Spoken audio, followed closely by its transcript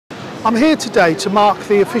I'm here today to mark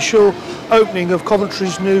the official opening of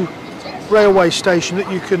Coventry's new railway station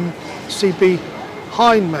that you can see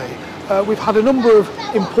behind me. We've had a number of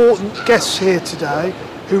important guests here today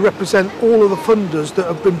who represent all of the funders that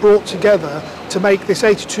have been brought together to make this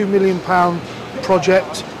 £82 million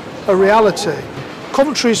project a reality.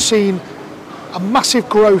 Coventry has seen a massive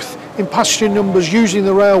growth in passenger numbers using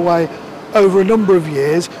the railway over a number of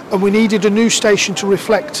years, and we needed a new station to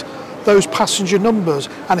reflect those passenger numbers,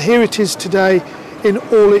 and here it is today in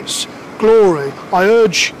all its glory. I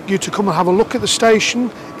urge you to come and have a look at the station.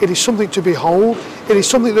 It is something to behold. It is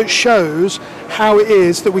something that shows how it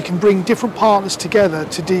is that we can bring different partners together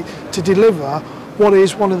to deliver what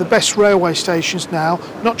is one of the best railway stations now,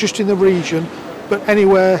 not just in the region but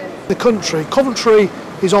anywhere in the country. Coventry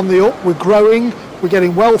is on the up, we're growing, we're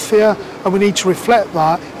getting wealthier, and we need to reflect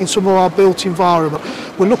that in some of our built environment.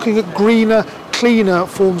 We're looking at greener, cleaner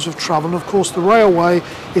forms of travel, and of course the railway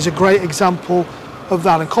is a great example of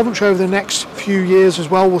that. And Coventry over the next few years as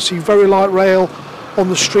well, we'll see very light rail on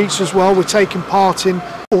the streets as well. We're taking part in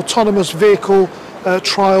autonomous vehicle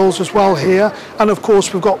trials as well here, and of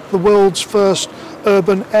course we've got the world's first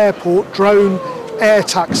urban airport drone air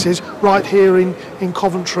taxis right here in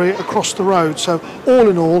Coventry across the road. So all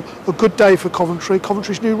in all, a good day for Coventry,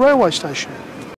 Coventry's new railway station.